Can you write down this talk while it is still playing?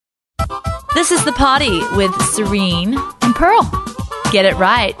This is The Party with Serene and Pearl. Get it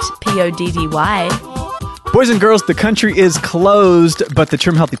right, Poddy. Boys and girls, the country is closed, but the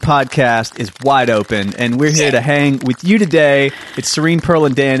Trim Healthy podcast is wide open, and we're here to hang with you today. It's Serene, Pearl,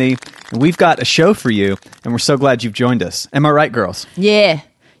 and Danny, and we've got a show for you, and we're so glad you've joined us. Am I right, girls? Yeah.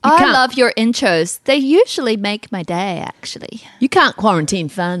 I love your intros. They usually make my day, actually. You can't quarantine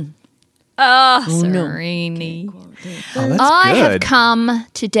fun. Oh, Serene. Oh, that's I have good. come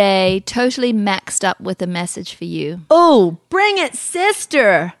today totally maxed up with a message for you. Oh, bring it,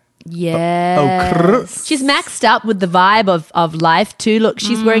 sister. Yes. She's maxed up with the vibe of life too. Look,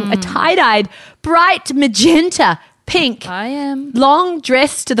 she's wearing a tie-dyed, bright magenta, pink, I am. long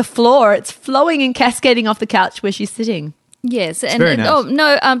dress to the floor. It's flowing and cascading off the couch where she's sitting. Yes. And very nice. oh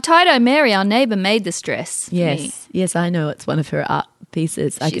no, Tie-Dye Mary, our neighbor, made this dress. for me. Yes, I know. It's one of her art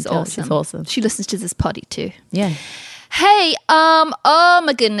pieces. She's awesome. She's awesome. She listens to this potty too. Yeah. Hey, oh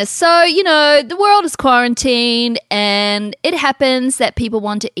my goodness. So, the world is quarantined and it happens that people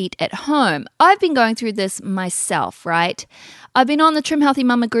want to eat at home. I've been going through this myself, right? I've been on the Trim Healthy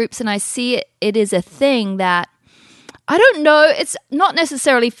Mama groups and I see it is a thing that, I don't know, it's not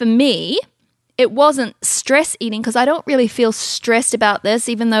necessarily for me. It wasn't stress eating because I don't really feel stressed about this,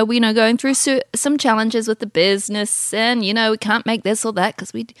 even though we're going through some challenges with the business and, we can't make this or that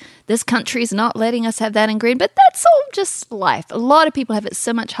because this country is not letting us have that in green. But that's all just life. A lot of people have it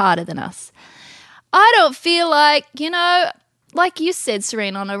so much harder than us. I don't feel like, like you said,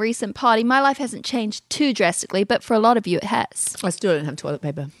 Serene, on a recent party, my life hasn't changed too drastically, but for a lot of you it has. I still don't have toilet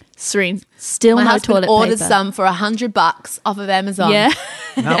paper. Serene, still My no husband toilet ordered paper. some for $100 off of Amazon. Yeah.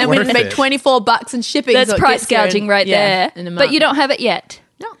 Not And we worth make it. $24 in shipping. That's so it price gets there gouging in- right yeah, there. in a But month. you don't have it yet.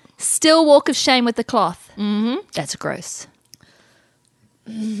 No. Still walk of shame with the cloth. Mm-hmm. That's gross.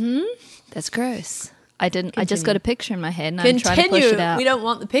 Mm-hmm. That's gross. I just got a picture in my head and I'm trying to push it out. We don't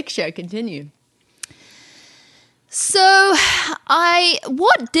want the picture. Continue. So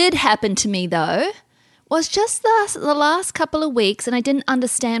what did happen to me though was just the last couple of weeks, and I didn't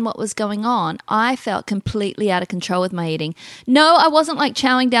understand what was going on. I felt completely out of control with my eating. No, I wasn't like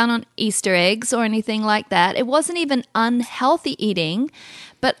chowing down on Easter eggs or anything like that. It wasn't even unhealthy eating,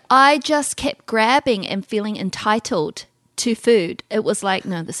 but I just kept grabbing and feeling entitled to food. It was like,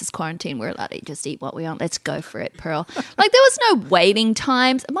 no, this is quarantine. We're allowed to just eat what we want. Let's go for it, Pearl. Like there was no waiting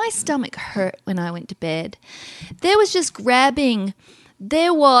times. My stomach hurt when I went to bed. There was just grabbing.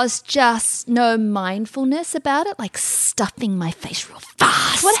 There was just no mindfulness about it, like stuffing my face real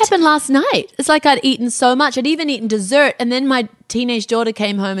fast. What happened last night? It's like I'd eaten so much. I'd even eaten dessert. And then my teenage daughter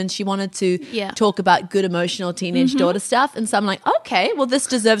came home and she wanted to talk about good emotional teenage daughter stuff. And so I'm like, okay, well, this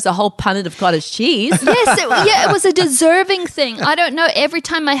deserves a whole punnet of cottage cheese. Yes, it was a deserving thing. I don't know. Every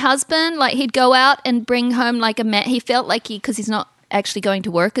time my husband, he'd go out and bring home like he felt like because he's not actually going to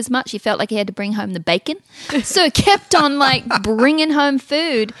work as much, he felt like he had to bring home the bacon, so he kept on bringing home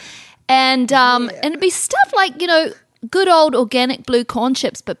food, and it'd be stuff like good old organic blue corn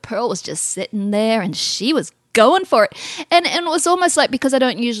chips, but Pearl was just sitting there and she was going for it, and it was almost like, because I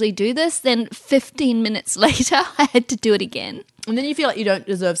don't usually do this, then 15 minutes later I had to do it again. And then you feel like you don't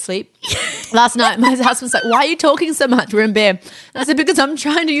deserve sleep. Last night, my husband's like, why are you talking so much? We're in bed. And I said, because I'm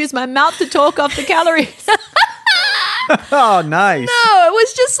trying to use my mouth to talk off the calories. Oh, nice. No, it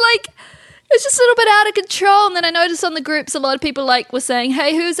was just a little bit out of control. And then I noticed on the groups, a lot of people were saying,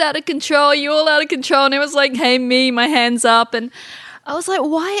 hey, who's out of control? Are you all out of control? And it was like, hey, me, my hands up. And I was like,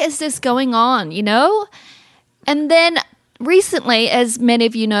 why is this going on, And then recently, as many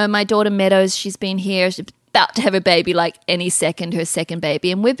of you know, my daughter Meadows, she's been here. She's about to have a baby any second, her second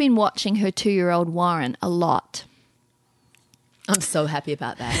baby. And we've been watching her 2-year-old Warren a lot. I'm so happy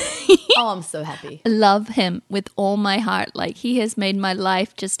about that. Oh, I'm so happy. I love him with all my heart. He has made my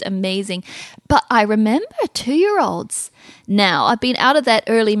life just amazing. But I remember 2-year-olds. Now, I've been out of that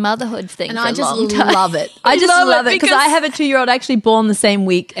early motherhood thing And for I a just long time. love it. I just love it because I have a 2-year-old actually born the same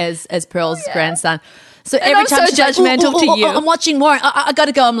week as Pearl's grandson. So every I'm time so she's like, judgmental to you. I'm watching Warren. I got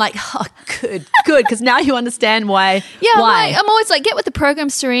to go. I'm like, oh, good, because now you understand why. Yeah, why? I'm always like, get with the program,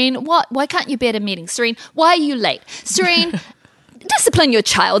 Serene. Why can't you be at a meeting? Serene, why are you late? Serene, discipline your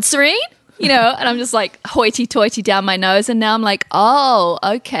child, Serene. And I'm just like hoity-toity down my nose. And now I'm like, oh,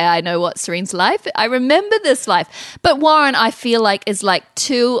 okay, I know what Serene's life. I remember this life. But Warren, I feel like, is like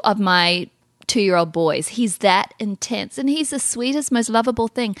two of my 2-year-old boys. He's that intense. And he's the sweetest, most lovable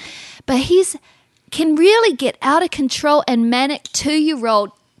thing. But can really get out of control and manic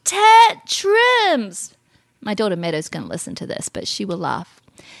 2-year-old tantrums. My daughter Meadow's going to listen to this, but she will laugh.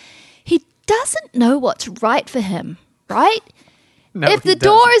 He doesn't know what's right for him, right? No, if he the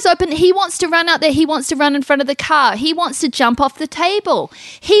door doesn't. is open, he wants to run out there. He wants to run in front of the car. He wants to jump off the table.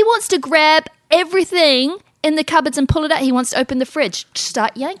 He wants to grab everything in the cupboards and pull it out. He wants to open the fridge,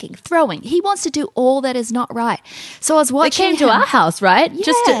 start yanking, throwing. He wants to do all that is not right. So I was They watching came to our house, right?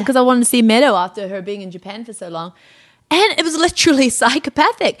 Just Yeah. because I wanted to see Meadow after her being in Japan for so long. And it was literally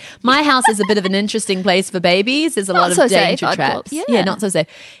psychopathic. My house is a bit of an interesting place for babies. There's a lot so of safe, danger I'd call- traps. yeah. Not so safe.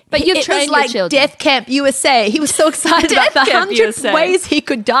 But you've it trained was your like children. Death Camp USA. He was so excited about the Death Camp 100 USA. ways he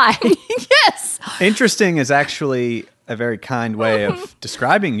could die. Yes. Interesting is actually a very kind way of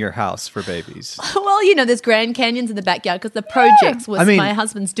describing your house for babies. Well, there's Grand Canyons in the backyard because the projects was I mean- my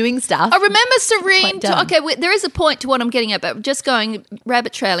husband's doing stuff. I remember Serene. Quite dumb. There is a point to what I'm getting at, but just going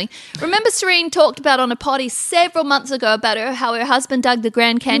rabbit trailing. Remember Serene talked about on a potty several months ago about how her husband dug the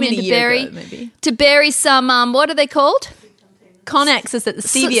Grand Canyon mean a to year bury ago, maybe? to bury some what are they called? Connex is that the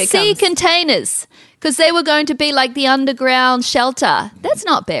stevia Sea comes. containers, because they were going to be like the underground shelter. That's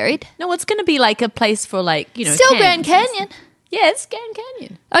not buried. No, it's going to be like a place for Still Grand camps. Canyon. Yeah, it's Grand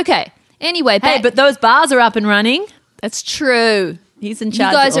Canyon. Okay. Anyway, Hey, back, but those bars are up and running. that's true. He's in You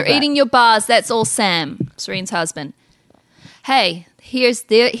charge. guys of are all that. eating your bars. That's all Sam, Serene's husband. Hey, here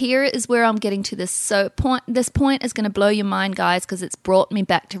is where I'm getting to this. This point is going to blow your mind, guys, because it's brought me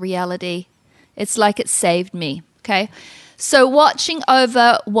back to reality. It's like it saved me. Okay, so watching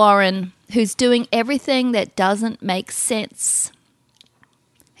over Warren, who's doing everything that doesn't make sense,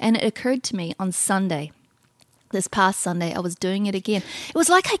 and it occurred to me on Sunday. This past Sunday, I was doing it again. It was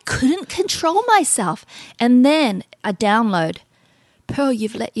like I couldn't control myself. And then a download. Pearl,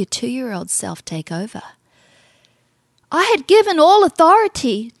 you've let your 2-year-old self take over. I had given all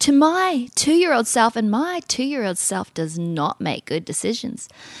authority to my 2-year-old self, and my 2-year-old self does not make good decisions.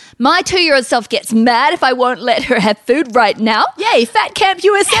 My 2-year-old self gets mad if I won't let her have food right now. Yay, Fat Camp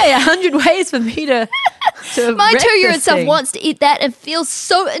USA, 100 ways for me to My wreck 2-year-old this self thing. wants to eat that and feels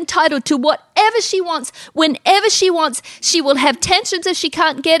so entitled to whatever she wants, whenever she wants. She will have tensions if she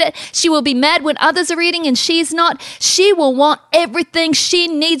can't get it. She will be mad when others are eating and she's not. She will want everything she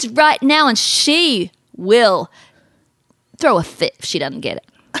needs right now, and she will throw a fit if she doesn't get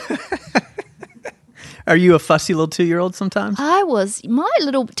it. Are you a fussy little 2-year-old sometimes? My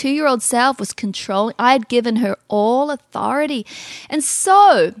little 2-year-old self was controlling. I had given her all authority. And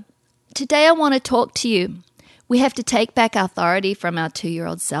so today I want to talk to you. We have to take back our authority from our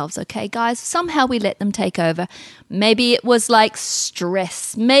 2-year-old selves, okay, guys? Somehow we let them take over. Maybe it was like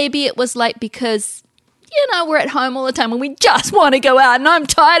stress. Maybe it was like because, we're at home all the time and we just want to go out and I'm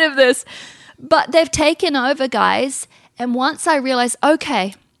tired of this. But they've taken over, guys. And once I realized,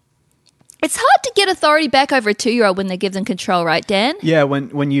 okay, it's hard to get authority back over a 2-year-old when they give them control, right, Dan? Yeah,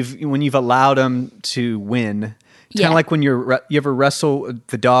 when you've allowed them to win. Kind Yeah. of like when you ever wrestle,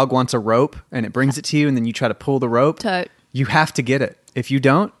 the dog wants a rope and it brings it to you, and then you try to pull the rope. Tote. You have to get it. If you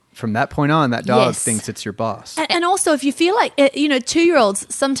don't, from that point on, that dog Yes. thinks it's your boss. And also, if you feel like,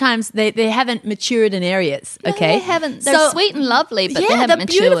 2-year-olds, sometimes they haven't matured in areas, okay? They haven't. They're sweet and lovely, but they haven't they're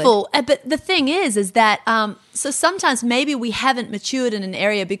matured. beautiful. But the thing is that so sometimes maybe we haven't matured in an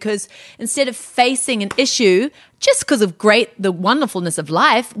area because instead of facing an issue just because of the wonderfulness of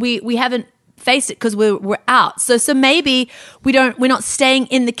life, we haven't faced it because we're out. So maybe we're not staying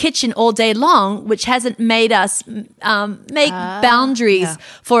in the kitchen all day long, which hasn't made us make boundaries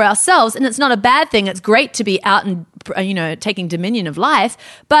for ourselves. And it's not a bad thing. It's great to be out and taking dominion of life.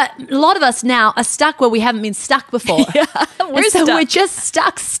 But a lot of us now are stuck where we haven't been stuck before. we're stuck. We're just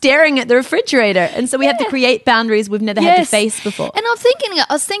stuck staring at the refrigerator. And so we have to create boundaries we've never had to face before. And I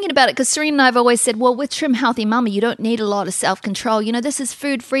was thinking about it because Serena and I have always said, well, with Trim Healthy Mama, you don't need a lot of self-control. This is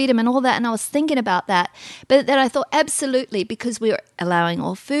food freedom and all that. And I was thinking about that. But then I thought, absolutely, because we are allowing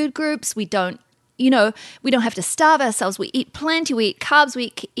all food groups. We don't have to starve ourselves. We eat plenty. We eat carbs.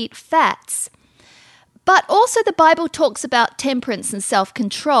 We eat fats. But also the Bible talks about temperance and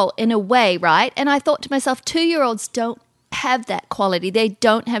self-control in a way, right? And I thought to myself, 2-year-olds don't have that quality. They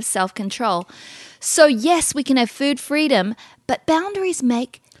don't have self-control. So yes, we can have food freedom, but boundaries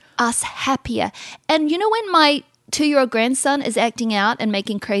make us happier. And when my 2-year-old grandson is acting out and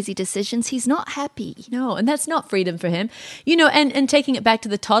making crazy decisions, he's not happy. No, and that's not freedom for him. And taking it back to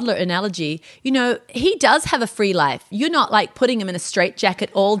the toddler analogy, he does have a free life. You're not like putting him in a straitjacket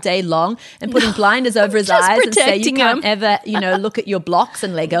all day long and putting blinders over his just eyes and say you protecting can't him. ever, look at your blocks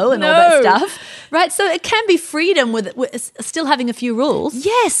and Lego and all that stuff. Right? So it can be freedom with still having a few rules.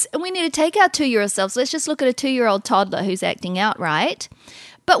 Yes, and we need to take our 2-year-old selves. Let's just look at a 2-year-old toddler who's acting out, right?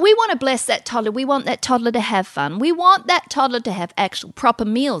 But we want to bless that toddler. We want that toddler to have fun. We want that toddler to have actual proper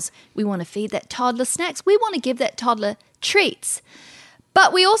meals. We want to feed that toddler snacks. We want to give that toddler treats.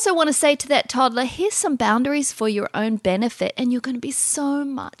 But we also want to say to that toddler, here's some boundaries for your own benefit, and you're going to be so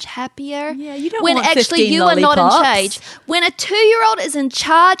much happier. Yeah, you don't when want actually 15 you are not in lollipops. charge. When a 2-year-old is in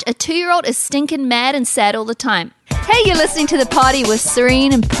charge, a 2-year-old is stinking mad and sad all the time. Hey, you're listening to The Party with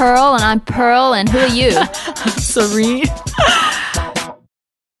Serene and Pearl, and I'm Pearl, and who are you? Serene.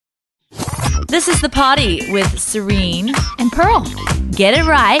 This is The Party with Serene. And Pearl. Get it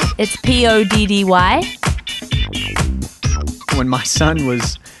right. It's Poddy. When my son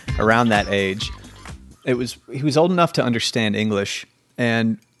was around that age, he was old enough to understand English,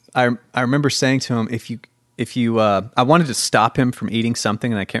 and I remember saying to him, if you I wanted to stop him from eating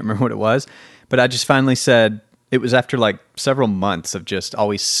something, and I can't remember what it was, but I just finally said, it was after like several months of just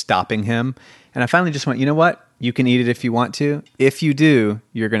always stopping him, and I finally just went, you know what? You can eat it if you want to. If you do,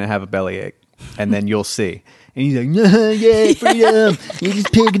 you're going to have a bellyache, and then you'll see. And he's like, no, yeah, freedom. You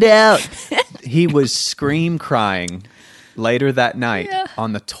just pick it out. He was scream crying later that night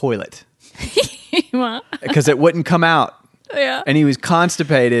on the toilet because it wouldn't come out. Yeah. And he was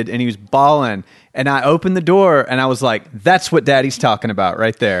constipated and he was bawling. And I opened the door and I was like, that's what Daddy's talking about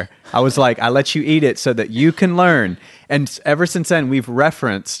right there. I was like, I let you eat it so that you can learn. And ever since then, we've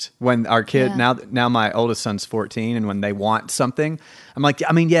referenced when our kid, now my oldest son's 14, and when they want something, I'm like,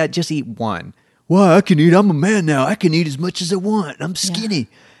 I mean, yeah, just eat one. Well, I can eat. I'm a man now. I can eat as much as I want. I'm skinny.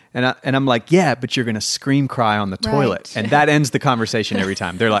 And I'm like, yeah, but you're going to scream cry on the toilet. And that ends the conversation every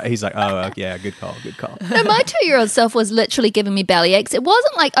time. He's like, oh, yeah, good call. No, my 2-year-old self was literally giving me belly aches. It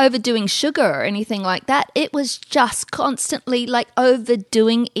wasn't like overdoing sugar or anything like that. It was just constantly like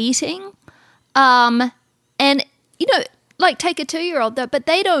overdoing eating. And, you know, like take a 2-year-old though, but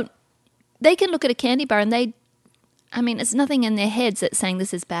they can look at a candy bar and it's nothing in their heads that's saying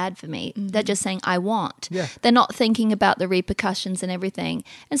this is bad for me. Mm-hmm. They're just saying, I want. Yeah. They're not thinking about the repercussions and everything.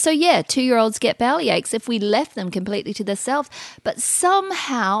 And so, 2-year-olds get belly aches if we left them completely to themselves. But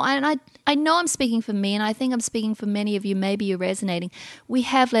somehow, and I know I'm speaking for me, and I think I'm speaking for many of you, maybe you're resonating, we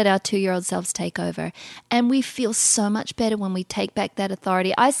have let our 2-year-old selves take over. And we feel so much better when we take back that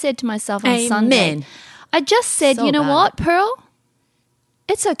authority. I said to myself on Sunday, I just said, you know what, Pearl?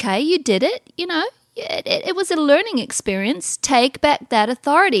 It's okay. You did it, you know. It was a learning experience. Take back that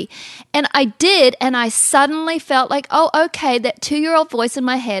authority. And I did, and I suddenly felt like, oh, okay, that 2-year-old voice in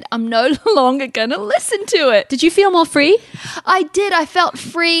my head, I'm no longer going to listen to it. Did you feel more free? I did. I felt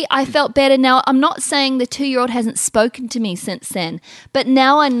free. I felt better. Now, I'm not saying the 2-year-old hasn't spoken to me since then, but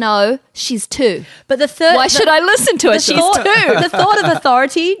now I know she's 2. But why should I listen to her? She's 2. The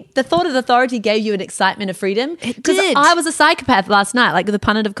thought of authority gave you an excitement of freedom. It did. I was a psychopath last night, like with a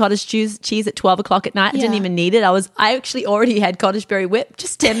punnet of cottage cheese at 12 o'clock at night. I didn't even need it. I actually already had cottage berry whip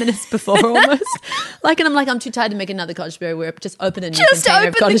just 10 minutes before almost. And I'm like, I'm too tired to make another cottage berry whip. Just open a new container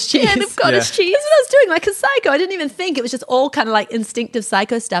of cottage cheese. Can of cottage cheese. That's what I was doing, like a psycho. I didn't even think. It was just all kind of like instinctive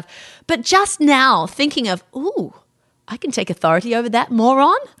psycho stuff. But just now thinking of, ooh, I can take authority over that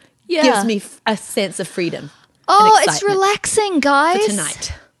moron gives me a sense of freedom. Oh, it's relaxing, guys. For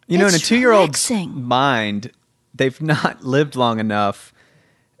tonight. You know, in a 2-year-old's mind, they've not lived long enough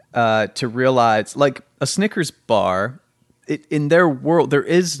to realize, like a Snickers bar, in their world, there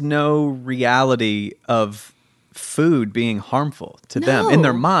is no reality of food being harmful to them in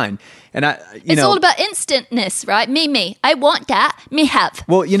their mind. And it's all about instantness, right? Me, I want that, me have.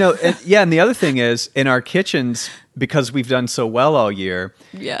 Well, and the other thing is, in our kitchens, because we've done so well all year,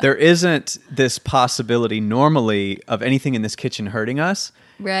 there isn't this possibility normally of anything in this kitchen hurting us.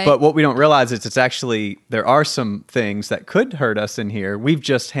 Right. But what we don't realize is there are some things that could hurt us in here. We've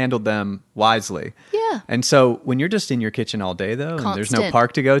just handled them wisely. Yeah. And so when you're just in your kitchen all day, though, and there's no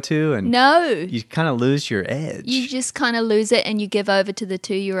park to go to, and you kind of lose your edge. You just kind of lose it, and you give over to the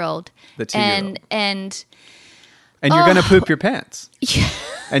 2-year-old. The 2-year-old. And you're going to poop your pants. Yeah.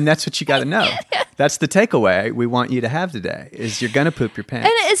 And that's what you got to know. That's the takeaway we want you to have today, is you're going to poop your pants.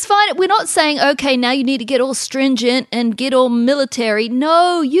 And it's fine. We're not saying, okay, now you need to get all stringent and get all military.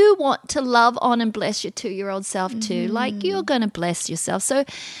 No, you want to love on and bless your 2-year-old self too. Like, you're going to bless yourself. So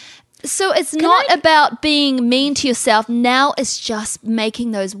it's not about being mean to yourself. Now it's just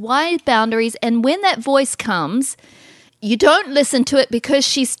making those wide boundaries. And when that voice comes, you don't listen to it because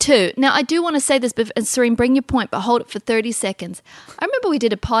she's 2. Now, I do want to say this, and Serene, bring your point, but hold it for 30 seconds. I remember we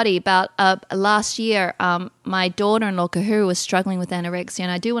did a party about last year. My daughter-in-law, Kahuru, was struggling with anorexia,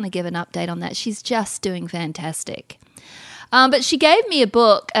 and I do want to give an update on that. She's just doing fantastic. But she gave me a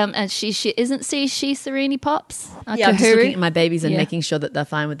book, and she isn't she Serene Pops? I'm just looking at my babies and making sure that they're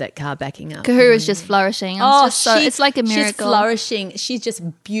fine with that car backing up. Kahuru is just flourishing. It's like a miracle. She's flourishing. She's just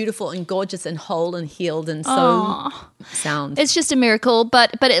beautiful and gorgeous and whole and healed and so sound. It's just a miracle,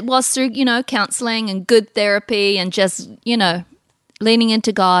 but it was through, counseling and good therapy and just, leaning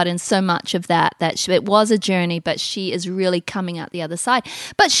into God and so much of that it was a journey, but she is really coming out the other side.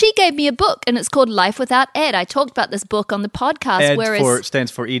 But she gave me a book, and it's called Life Without Ed. I talked about this book on the podcast. Ed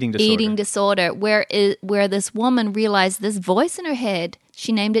stands for eating disorder. Eating disorder, where this woman realized this voice in her head,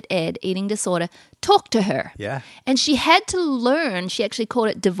 she named it Ed, eating disorder, talked to her. Yeah. And she had to learn, she actually called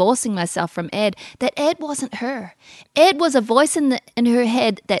it divorcing myself from Ed, that Ed wasn't her. Ed was a voice in her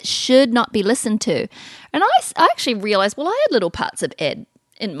head that should not be listened to. And I actually realized, well, I had little parts of Ed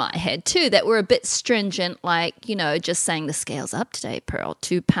in my head too that were a bit stringent, like, just saying the scale's up today, Pearl,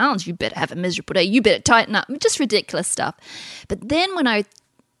 2 pounds, you better have a miserable day, you better tighten up, just ridiculous stuff. But then when I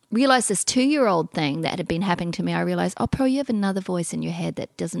realized this 2-year-old thing that had been happening to me, I realized, oh, Pearl, you have another voice in your head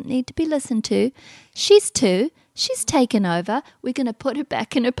that doesn't need to be listened to. She's 2. She's taken over. We're going to put her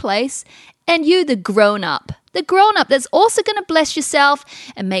back in her place. And you, the grown-up that's also going to bless yourself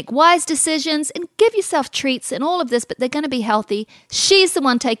and make wise decisions and give yourself treats and all of this, but they're going to be healthy. She's the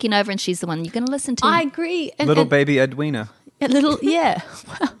one taking over, and she's the one you're going to listen to. I agree. Little baby Edwina. A little, yeah.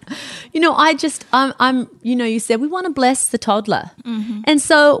 Well, I'm, you said we want to bless the toddler. Mm-hmm. And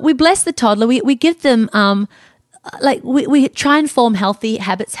so we bless the toddler. We give them, we try and form healthy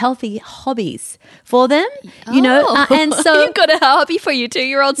habits, healthy hobbies for them, and so. You've got a hobby for your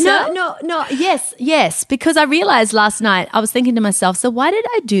 2-year-old son? No. Yes. Because I realized last night, I was thinking to myself, so why did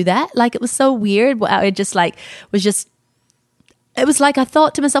I do that? Like, it was so weird. It was like I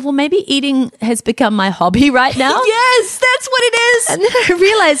thought to myself, well, maybe eating has become my hobby right now. Yes, that's what it is. And then I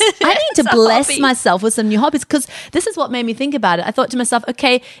realized I need to bless myself with some new hobbies, because this is what made me think about it. I thought to myself,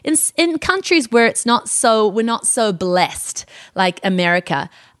 okay, in countries where we're not so blessed, like America,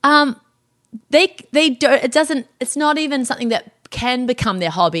 it's not even something that can become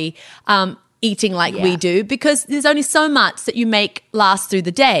their hobby. Eating like we do, because there's only so much that you make last through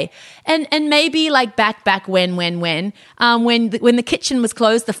the day, and maybe like back when the kitchen was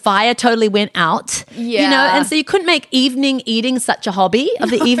closed, the fire totally went out, and so you couldn't make evening eating such a hobby of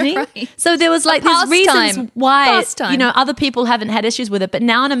the evening. Right. So there was like these reasons why other people haven't had issues with it, but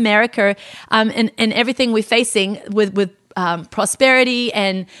now in America, and everything we're facing with prosperity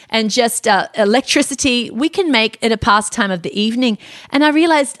and just electricity, we can make it a pastime of the evening. And I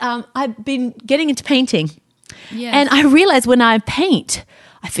realized I've been getting into painting. Yes. And I realized when I paint,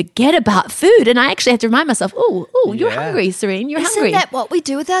 I forget about food. And I actually have to remind myself, you're hungry, Serene. You're hungry. Isn't that what we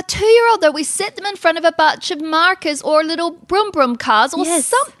do with our 2-year-old, though? We set them in front of a bunch of markers or little broom cars or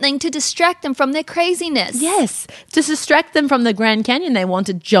something to distract them from their craziness. Yes, to distract them from the Grand Canyon they want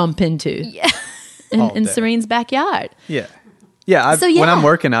to jump into. Yeah. In Serene's backyard. Yeah. Yeah. When I'm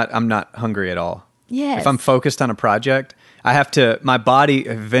working, I'm not hungry at all. Yes. If I'm focused on a project, my body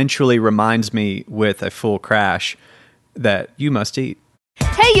eventually reminds me with a full crash that you must eat.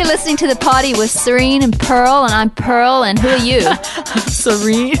 Hey, you're listening to The Party with Serene and Pearl, and I'm Pearl, and who are you?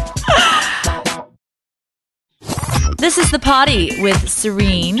 Serene. This is The Party with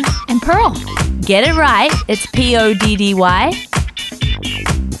Serene and Pearl. Get it right. It's PODDY.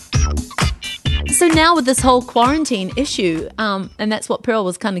 So now with this whole quarantine issue, and that's what Pearl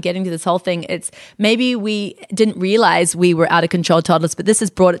was kind of getting to, this whole thing, it's maybe we didn't realize we were out of control toddlers, but this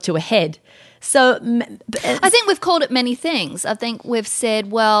has brought it to a head. So I think we've called it many things. I think we've said,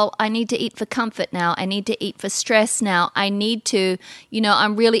 well, I need to eat for comfort now. I need to eat for stress now. I need to,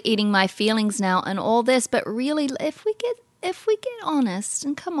 I'm really eating my feelings now and all this. But really, if we get honest,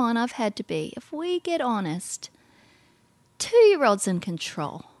 and come on, I've had to be, if we get honest, 2-year-old's in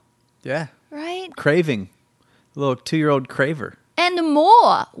control. Yeah. Right? Craving. A little 2-year-old craver. And the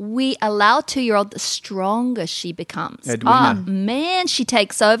more we allow 2-year-old, the stronger she becomes. Edwina. Oh, man, she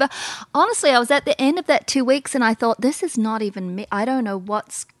takes over. Honestly, I was at the end of that 2 weeks and I thought, this is not even me. I don't know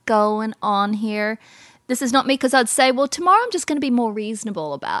what's going on here. This is not me, because I'd say, well, tomorrow I'm just going to be more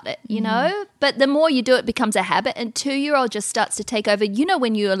reasonable about it, you know? But the more you do, it becomes a habit, and 2-year-old just starts to take over.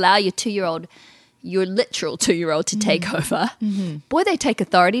 When you allow your 2-year-old, your literal 2-year-old to take over. Mm-hmm. Boy, they take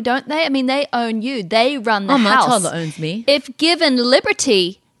authority, don't they? I mean, they own you. They run the house. My toddler owns me. If given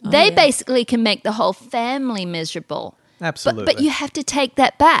liberty, they basically can make the whole family miserable. Absolutely. But you have to take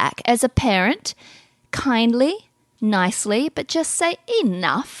that back as a parent, kindly, nicely, but just say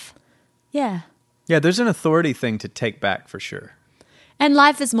enough. Yeah. Yeah, there's an authority thing to take back for sure. And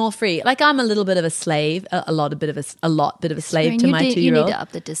life is more free. Like, I'm a little bit of a slave, a lot bit of a slave to my 2-year-old. You need to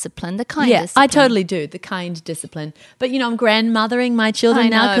up the discipline, the kind discipline. Yeah, I totally do, the kind discipline. But, I'm grandmothering my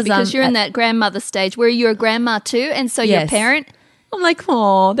children now. Because you're in that grandmother stage where you're a grandma too, and so you're a parent. I'm like,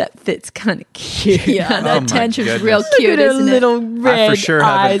 oh, that fit's kind of cute. Yeah, Oh that my tantrum's goodness. real Look cute, at her isn't it? little red I for sure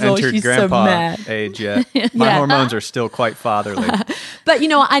eyes. haven't Oh, entered she's grandpa so mad. age yet. My Yeah. hormones are still quite fatherly. But you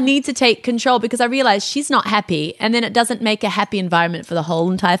know, I need to take control because I realize she's not happy, and then it doesn't make a happy environment for the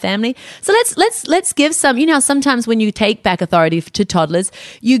whole entire family. So let's give some. You know, sometimes when you take back authority to toddlers,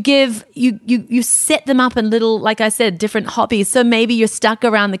 you set them up in little, like I said, different hobbies. So maybe you're stuck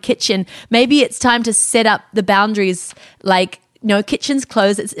around the kitchen. Maybe it's time to set up the boundaries, like. No, kitchen's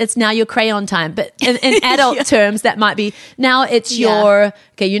closed. It's now your crayon time. But in adult terms, that might be now it's your,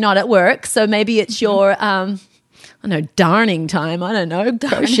 okay, you're not at work. So maybe it's your, I don't know, darning time. I don't know.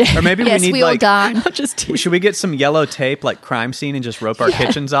 Crochet. Or maybe Yes, we need we all like, darn. Just tease. should we get some yellow tape like crime scene and just rope our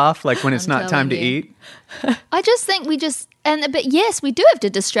kitchens off like when it's I'm not time to telling you. eat? I just think but yes, we do have to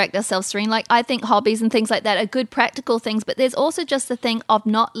distract ourselves, Serene. Like, I think hobbies and things like that are good practical things, but there's also just the thing of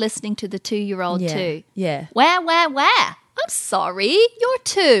not listening to the 2-year-old too. Yeah. Where? I'm sorry, you're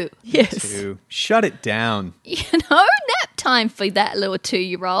 2. Yes. To shut it down. You know, nap time for that little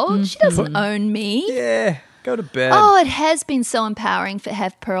 2-year-old. She doesn't own me. Yeah, go to bed. Oh, it has been so empowering to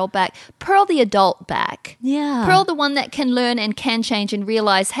have Pearl back. Pearl the adult back. Yeah. Pearl the one that can learn and can change and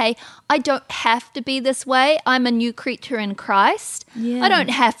realize, hey, I don't have to be this way. I'm a new creature in Christ. Yeah. I don't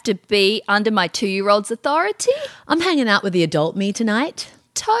have to be under my 2-year-old's authority. I'm hanging out with the adult me tonight.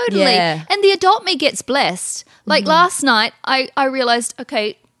 Totally. Yeah. And the adult me gets blessed. Like last night, I realized,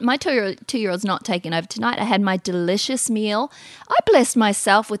 okay, my 2-year-old's not taking over tonight. I had my delicious meal. I blessed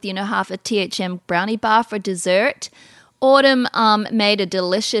myself with, half a THM brownie bar for dessert. Autumn made a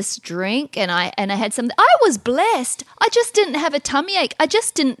delicious drink, and I had some. I was blessed. I just didn't have a tummy ache. I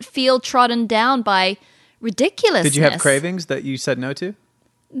just didn't feel trodden down by ridiculousness. Did you have cravings that you said no to?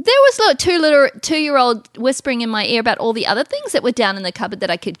 There was a 2-year-old whispering in my ear about all the other things that were down in the cupboard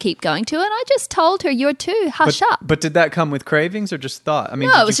that I could keep going to, and I just told her, "You're 2, hush up." But did that come with cravings or just thought? I mean,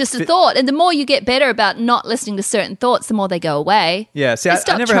 No, did it was you just a thought. And the more you get better about not listening to certain thoughts, the more they go away. Yeah, see, Just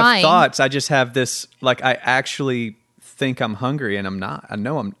I stop never trying. have thoughts. I just have this, like, I actually think I'm hungry and I'm not. I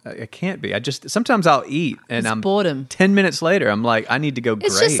know I can't be. Sometimes I'll eat and It's I'm boredom. 10 minutes later, I'm like, I need to go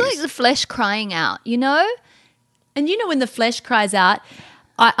It's graze. just like the flesh crying out, you know? And when the flesh cries out,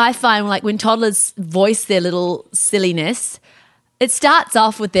 I find like when toddlers voice their little silliness, it starts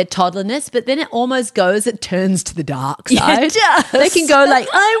off with their toddlerness, but then it turns to the dark side. It does. They can go like,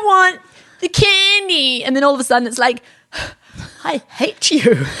 I want the candy. And then all of a sudden it's like, I hate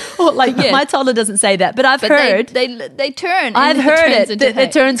you. Or like, my toddler doesn't say that, but I've heard. They turn. I've and heard turns it. into It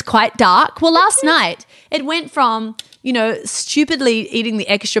hate. turns quite dark. Well, last night it went from, stupidly eating the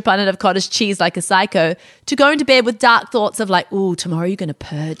extra punnet of cottage cheese like a psycho to going to bed with dark thoughts of like, ooh, tomorrow you're going to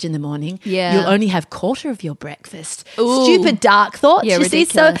purge in the morning. Yeah. You'll only have quarter of your breakfast. Ooh. Stupid dark thoughts. Yeah, you see?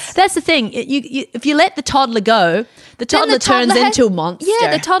 So ridiculous. that's the thing. If you let the toddler go, the Then toddler turns into a monster.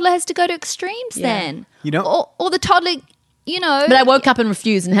 Yeah, the toddler has to go to extremes then. Or the toddler, But I woke up and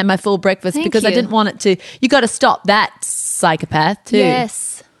refused and had my full breakfast Thank because I you. didn't want it to. You got to stop that psychopath too.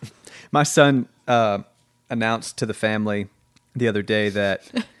 Yes. My son announced to the family the other day that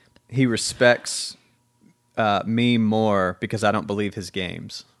he respects me more because I don't believe his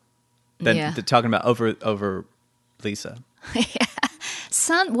games than talking about over Lisa.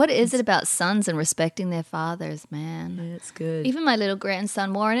 Son, what is it about sons and respecting their fathers, man? That's good. Even my little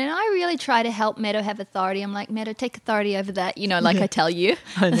grandson Warren, and I really try to help Meadow have authority. I'm like, Meadow, take authority over that. Like I tell you.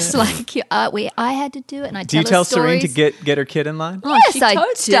 It's like I had to do it, and I Do you her tell Serene to stories. get her kid in line? Yes, she I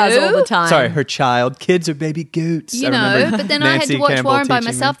totes do. does all the time. Sorry, her child. Kids are baby goots. You I know, remember but then I had Nancy to watch Campbell Warren by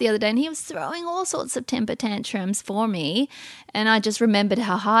teaching me. myself the other day, and he was throwing all sorts of temper tantrums for me, and I just remembered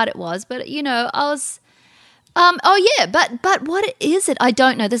how hard it was. But I was. But what is it? I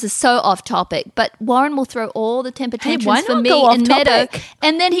don't know. This is so off topic. But Warren will throw all the temper Hey, tantrums why for not me go off and Meadow, topic?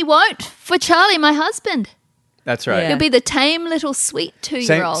 and then he won't for Charlie, my husband. That's right. Yeah. He'll be the tame little sweet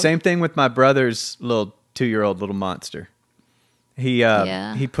 2-year-old. Same thing with my brother's little 2-year-old little monster. He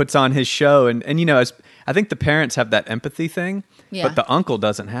puts on his show and I think the parents have that empathy thing, Yeah. but the uncle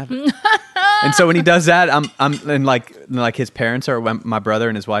doesn't have it. And so when he does that, I'm and like his parents or when my brother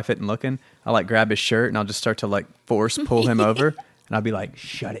and his wife isn't looking, I'll like grab his shirt and I'll just start to like force pull him over and I'll be like,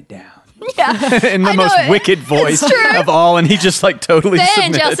 shut it down. Yeah. In the I know most it. wicked voice It's true. of all, and he just like totally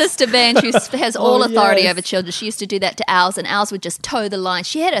Vange, our submits. sister Vange, who has all authority yes. over children, she used to do that to ours, and ours would just toe the line.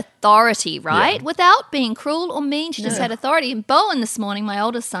 She had authority, right? Yeah. Without being cruel or mean, she just had authority. And Bowen this morning, my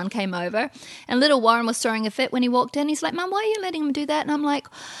oldest son, came over, and little Warren was throwing a fit when he walked in. He's like, Mum, why are you letting him do that? And I'm like,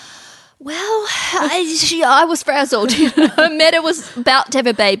 well, I was frazzled. Meta was about to have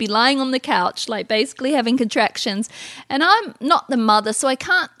a baby, lying on the couch, like basically having contractions. And I'm not the mother, so I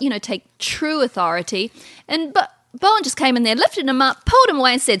can't, take true authority. But Bowen just came in there, lifted him up, pulled him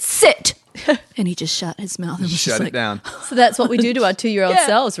away and said, sit. And he just shut his mouth and was Shut just it down. So that's what we do to our 2-year-old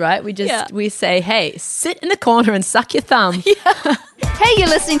selves, right? We say, hey, sit in the corner and suck your thumb. Hey, you're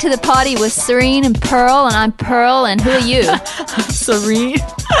listening to The Party with Serene and Pearl, and I'm Pearl, and who are you? Serene.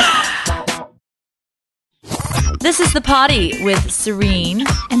 This is The Party with Serene.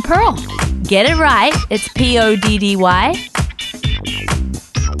 And Pearl. Get it right. It's PODDY.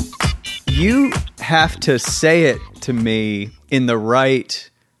 You have to say it to me in the right,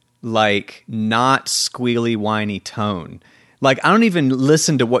 like, not squealy, whiny tone. Like, I don't even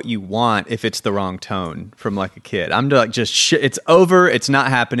listen to what you want if it's the wrong tone from, like, a kid. I'm like, just, it's over, it's not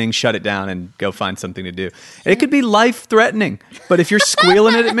happening, shut it down and go find something to do. It could be life-threatening, but if you're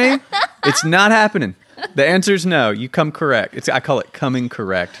squealing it at me, it's not happening. The answer is no. You come correct. I call it coming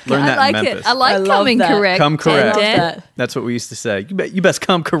correct. Learn that in Memphis. I like coming that. correct. Come correct. that. That's what we used to say. You best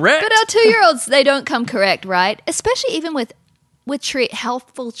come correct. But our 2-year-olds, they don't come correct, right? Especially even with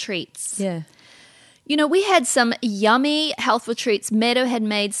healthful treats. Yeah. You know, we had some yummy healthful treats. Meadow had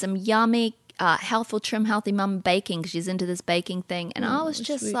made some yummy healthful Trim Healthy Mum baking. She's into this baking thing. And I was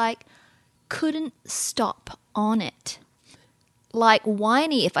just like, couldn't stop on it. Like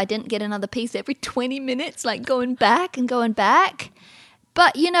whiny if I didn't get another piece every 20 minutes, like going back and going back.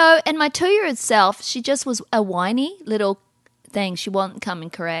 But, you know, and my 2-year-old self, she just was a whiny little thing. She wasn't coming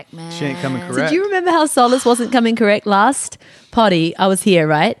correct, man. She ain't coming correct. So do you remember how Solace wasn't coming correct last potty? I was here,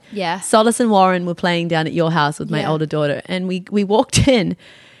 right? Yeah. Solace and Warren were playing down at your house with my older daughter, and we walked in,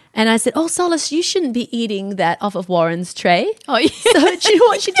 and I said, "Oh, Solace, you shouldn't be eating that off of Warren's tray." Oh, yeah. So do you know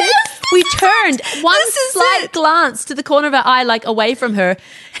what she did? We turned one slight glance to the corner of her eye, like away from her,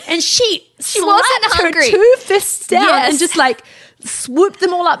 and she wasn't slapped hungry. her 2 fists down Yes. and just like swooped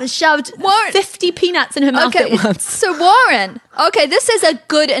them all up and shoved 50 peanuts in her mouth at once. So Warren, okay, this is a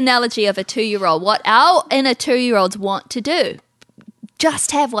good analogy of a 2-year-old. What our inner 2-year-olds want to do.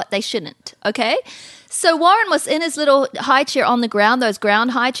 Just have what they shouldn't, okay? So Warren was in his little high chair on the ground, those ground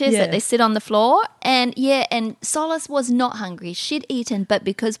high chairs that they sit on the floor. And Solace was not hungry. She'd eaten, but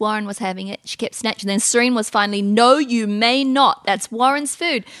because Warren was having it, she kept snatching. Then Serene was finally, no, you may not. That's Warren's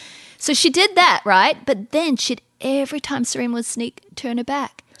food. So she did that, right? But then every time Serene would turn her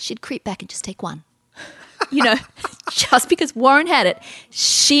back, she'd creep back and just take one. You know, just because Warren had it,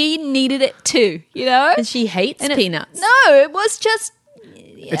 she needed it too, you know? And she hates peanuts. No, it was just...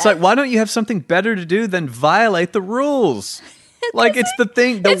 It's like, why don't you have something better to do than violate the rules? Like, it's the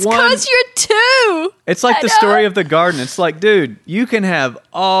thing. It's because you're 2. It's like the story of the garden. It's like, dude, you can have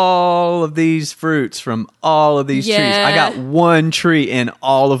all of these fruits from all of these trees. I got one tree in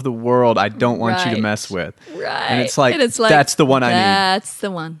all of the world I don't want you to mess with. Right. And it's like, that's the one I need. That's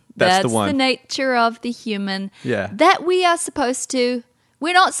the one. That's the one. The nature of the human. Yeah. That we are supposed to...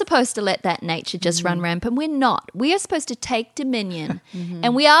 We're not supposed to let that nature just run rampant. We're not. We are supposed to take dominion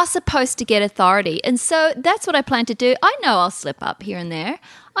and we are supposed to get authority. And so that's what I plan to do. I know I'll slip up here and there.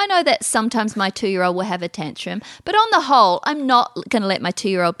 I know that sometimes my 2-year-old will have a tantrum, but on the whole, I'm not going to let my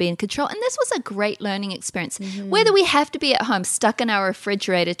 2-year-old be in control. And this was a great learning experience. Whether we have to be at home stuck in our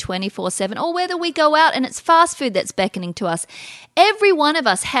refrigerator 24/7 or whether we go out and it's fast food that's beckoning to us, every one of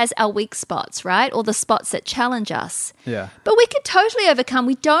us has our weak spots, right? Or the spots that challenge us. Yeah. But we can totally overcome.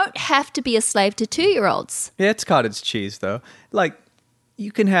 We don't have to be a slave to 2-year-olds. Yeah, it's cottage cheese, though. Like,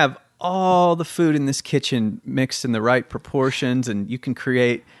 you can have all the food in this kitchen mixed in the right proportions and you can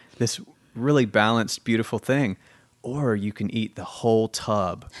create this really balanced, beautiful thing. Or you can eat the whole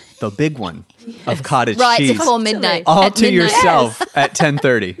tub, the big one of cottage cheese. Right, before midnight. All At to midnight. yourself at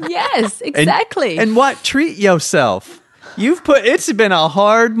 10:30. Yes, exactly. And what? Treat yourself. It's been a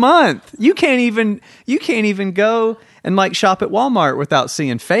hard month. You can't even go and like shop at Walmart without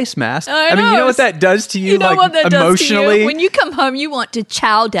seeing face masks. I mean, you know what that does to you, You know like what that emotionally? does to you? When you come home, you want to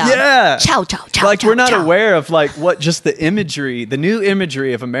chow down. Yeah. Chow. Like, we're not chow. aware of like what just the imagery, the new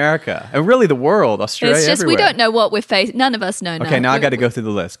imagery of America and really the world, Australia, It's just everywhere. we don't know what we're facing. None of us know. Okay, now I got to go through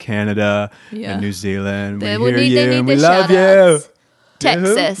the list. Canada Yeah. and New Zealand. They We hear need- they you need and the we love you. shout-outs. Yeah,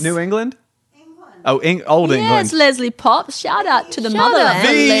 who? Texas. New England? Oh, old Yes, England. Leslie Pop. Shout out to the Shout motherland. out to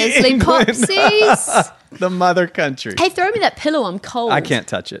The Leslie England. Popsies. The mother country. Hey, throw me that pillow. I'm cold. I can't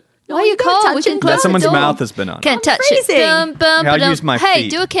touch it. No, Why are you gotta cold? touch We it. can Yeah, close the someone's door. mouth has been on. Can't I'm touch freezing. it. Bum, bum, I'll ba-dum. use my Hey,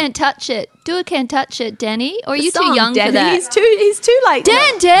 feet. do a can't touch it. Do a can't touch it, Danny. Or are you Song, too young Danny. for that? He's too like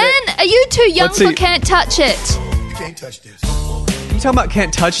Dan, are you too young Let's for see. can't touch it? You can't touch this. You talking about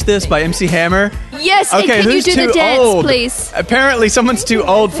Can't Touch This by MC Hammer? Yes, and Okay, can you who's do too the dance, old? please? Apparently someone's too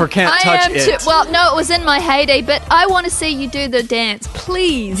old for Can't I Touch am It. too. Well, no, it was in my heyday, but I want to see you do the dance,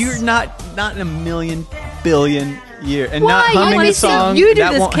 please. You're not in a million billion year. And Why? not You humming wanna a see song, You do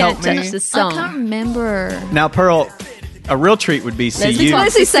that this, won't can't help touch me. this I song. can't remember. Now, Pearl, a real treat would be see Leslie you.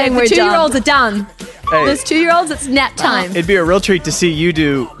 Thompson saying said we're the 2-year-olds are done. Hey, Those 2-year-olds, it's nap time. it'd be a real treat to see you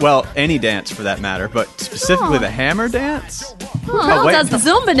do, well, any dance for that matter, but specifically the hammer dance. Pearl wait. does the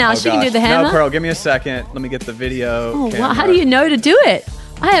Zumba now. Oh, She can do gosh. the hammer. No, Pearl, give me a second. Let me get the video. Oh, wow. camera. How do you know to do it?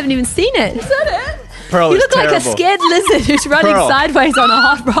 I haven't even seen it. Is that it? Pearl You is look like a terrible. scared lizard who's running Pearl. sideways on a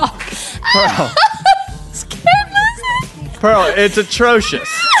hot rock. Pearl, Scared lizard. Pearl, it's atrocious.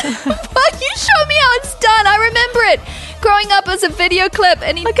 But you show me how it's done. I remember it growing up as a video clip,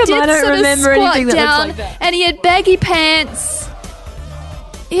 and he How come did I don't sort of remember squat anything that looks down, like that? and he had baggy pants.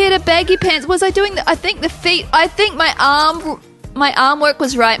 He had a baggy pants. Was I doing the? I think the feet. I think my arm work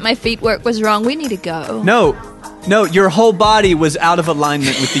was right. My feet work was wrong. We need to go. No, your whole body was out of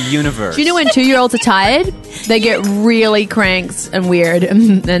alignment with the universe. Do you know when 2-year-olds are tired, they get really cranks and weird,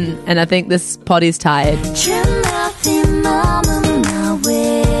 and I think this potty's tired. Trim out the